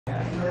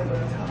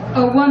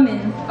A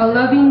woman, a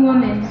loving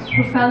woman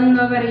who fell in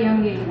love at a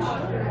young age.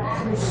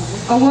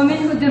 A woman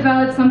who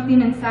developed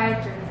something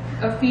inside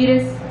her, a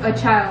fetus, a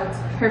child,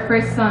 her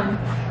first son.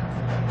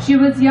 She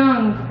was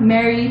young,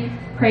 married,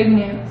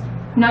 pregnant,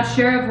 not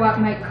sure of what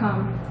might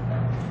come.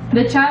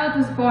 The child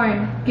was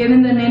born,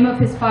 given the name of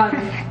his father,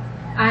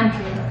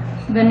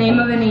 Angel, the name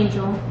of an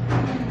angel.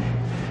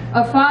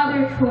 A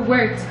father who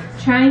worked,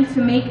 trying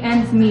to make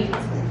ends meet,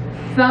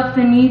 felt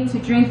the need to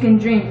drink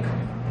and drink.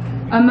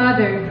 A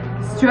mother,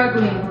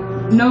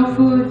 struggling, no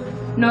food,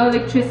 no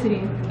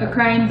electricity, a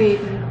crying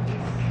baby.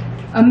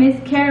 A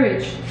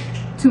miscarriage,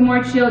 2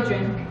 more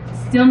children,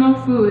 still no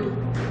food,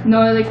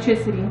 no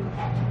electricity.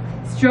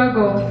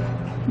 Struggle,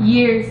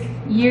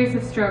 years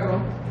of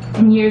struggle,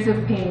 and years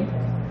of pain.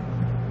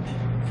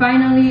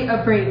 Finally,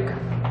 a break.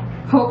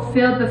 Hope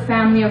filled the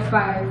family of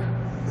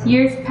 5.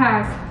 Years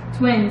passed,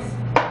 twins.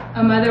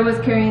 A mother was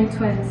carrying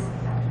twins.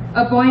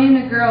 A boy and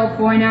a girl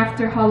born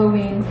after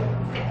Halloween.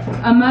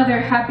 A mother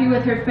happy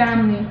with her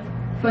family,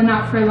 but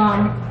not for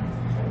long.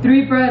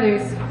 3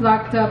 brothers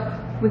locked up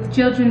with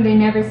children they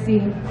never see.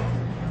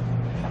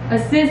 A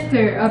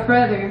sister, a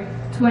brother,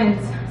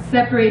 twins,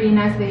 separating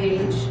as they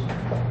age.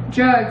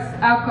 Drugs,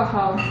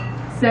 alcohol,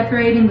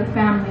 separating the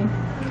family.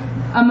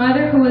 A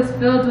mother who was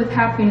filled with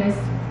happiness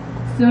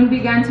soon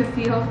began to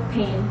feel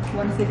pain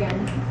once again.